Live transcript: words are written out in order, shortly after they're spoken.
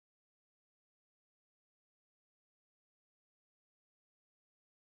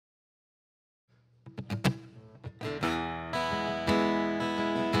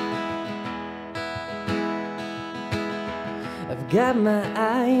got my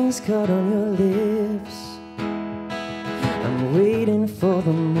eyes caught on your lips. I'm waiting for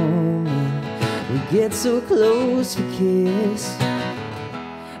the moment we get so close to kiss.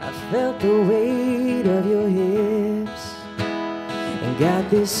 I felt the weight of your hips and got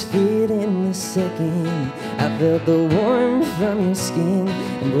this feeling the second I felt the warmth from your skin.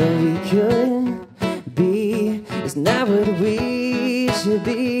 And what we could be is not what we should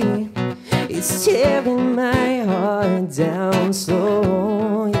be. It's tearing my heart down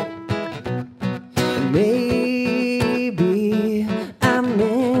slow. And maybe I'm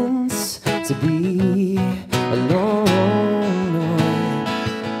meant to be alone.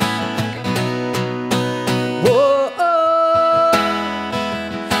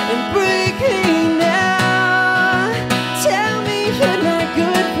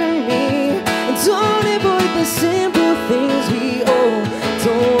 Simple things we owe.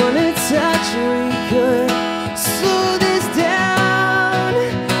 Don't wanna touch or we could slow this down.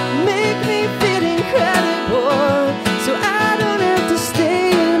 Make me feel incredible, so I don't have to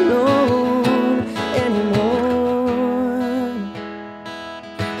stay alone anymore.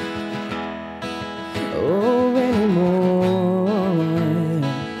 Oh, anymore.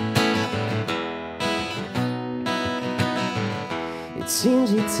 It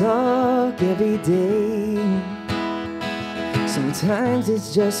seems you talk every day. Sometimes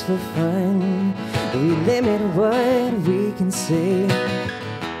it's just for fun. We limit what we can say.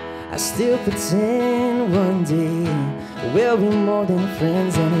 I still pretend one day we'll be more than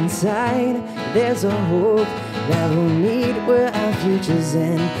friends, and inside there's a hope that we'll meet where our futures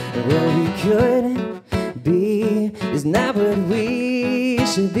end. And what we could be is not what we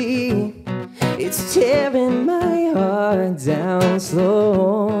should be. It's tearing my heart down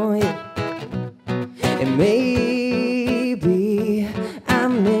slow. And maybe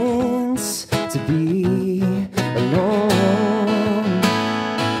I'm meant to be alone.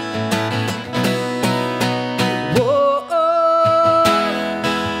 Whoa,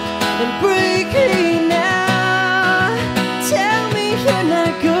 and breaking now. Tell me you're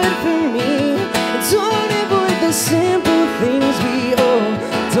not good for me. And don't avoid the simple things we owe.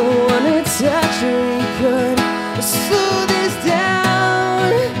 Don't wanna touch or we could slow this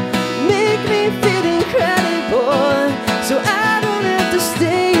down. Make me feel incredible, so I don't have to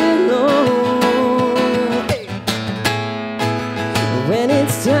stay alone. Hey. When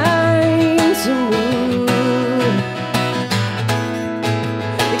it's time to move,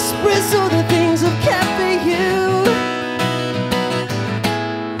 express all the things I've kept for you.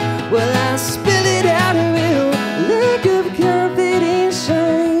 Well, I'll spill it out and it'll lack of confidence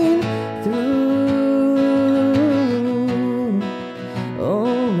shine through.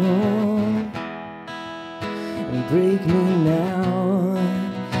 Oh no. Break me now.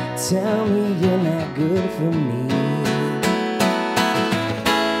 Tell me you're not good for me.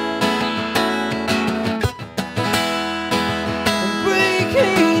 Break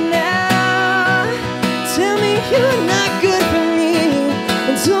me now. Tell me you're not good for me.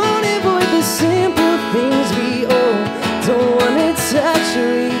 And don't avoid the simple things we owe. Don't wanna touch or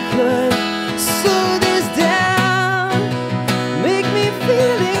we could slow this down. Make me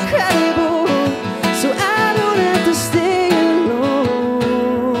feel incredible, so I don't have to stay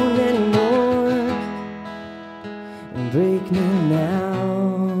alone anymore. And break me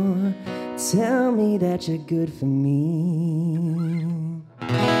now. Tell me that you're good for me.